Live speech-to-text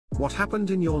What happened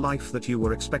in your life that you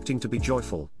were expecting to be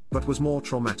joyful, but was more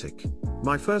traumatic?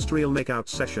 My first real makeout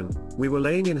session, we were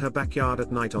laying in her backyard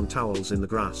at night on towels in the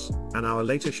grass. An hour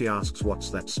later she asks, "What's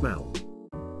that smell?"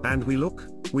 And we look,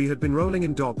 we had been rolling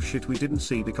in dog shit we didn't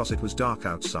see because it was dark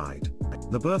outside.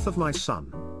 The birth of my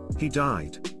son. He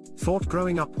died. Thought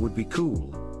growing up would be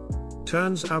cool.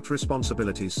 Turns out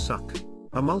responsibilities suck.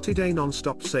 A multi-day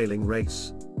non-stop sailing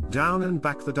race. Down and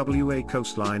back the WA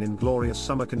coastline in glorious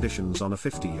summer conditions on a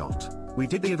 50 yacht. We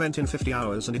did the event in 50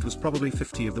 hours and it was probably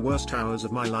 50 of the worst hours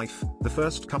of my life. The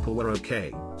first couple were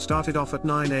okay. Started off at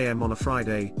 9 AM on a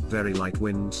Friday, very light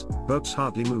winds, boats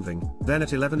hardly moving. Then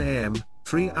at 11 AM,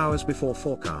 3 hours before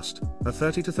forecast, a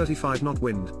 30 to 35 knot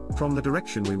wind, from the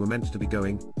direction we were meant to be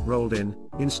going, rolled in,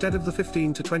 instead of the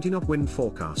 15 to 20 knot wind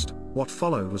forecast. What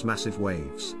followed was massive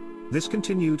waves. This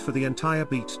continued for the entire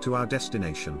beat to our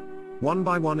destination. One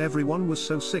by one everyone was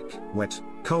so sick, wet,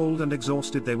 cold and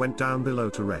exhausted they went down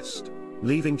below to rest,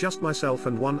 leaving just myself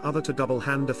and one other to double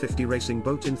hand a 50 racing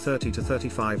boat in 30 to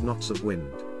 35 knots of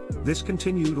wind. This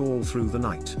continued all through the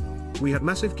night. We had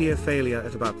massive gear failure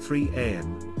at about 3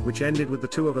 AM, which ended with the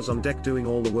two of us on deck doing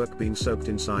all the work being soaked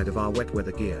inside of our wet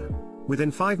weather gear.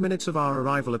 Within 5 minutes of our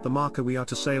arrival at the marker we are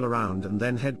to sail around and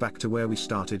then head back to where we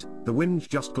started. The wind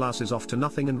just glasses off to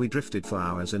nothing and we drifted for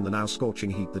hours in the now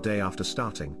scorching heat the day after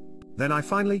starting. Then I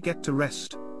finally get to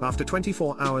rest, after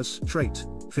 24 hours straight,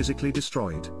 physically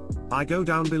destroyed. I go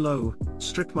down below,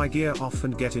 strip my gear off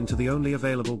and get into the only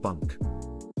available bunk.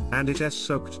 And it is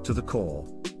soaked to the core.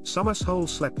 Some asshole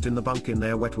slept in the bunk in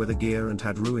their wet weather gear and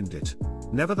had ruined it.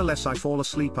 Nevertheless I fall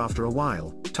asleep after a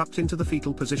while, tucked into the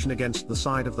fetal position against the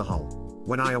side of the hull.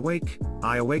 When I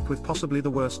awake with possibly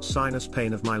the worst sinus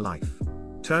pain of my life.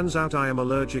 Turns out I am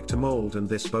allergic to mold and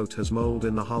this boat has mold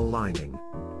in the hull lining.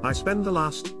 I spend the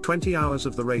last 20 hours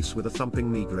of the race with a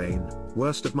thumping migraine,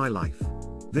 worst of my life.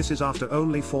 This is after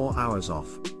only 4 hours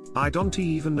off. I don't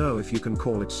even know if you can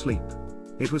call it sleep.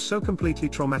 It was so completely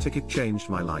traumatic it changed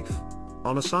my life.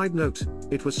 On a side note,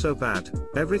 it was so bad,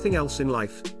 everything else in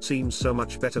life seems so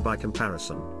much better by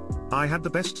comparison. I had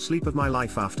the best sleep of my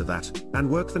life after that, and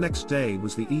work the next day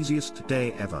was the easiest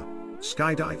day ever.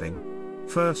 Skydiving.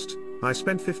 First, I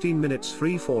spent 15 minutes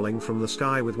free falling from the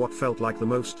sky with what felt like the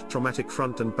most traumatic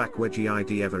front and back wedgie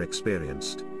I'd ever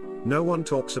experienced. No one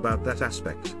talks about that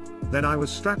aspect. Then I was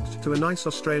strapped to a nice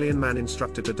Australian man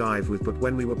instructor to dive with, but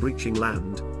when we were breaching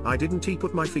land, I didn't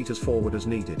put my feet as forward as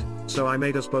needed, so I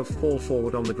made us both fall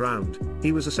forward on the ground.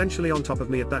 He was essentially on top of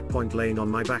me at that point laying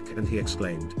on my back and he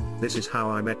exclaimed, "This is how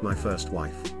I met my first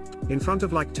wife." In front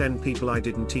of like 10 people I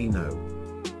didn't know.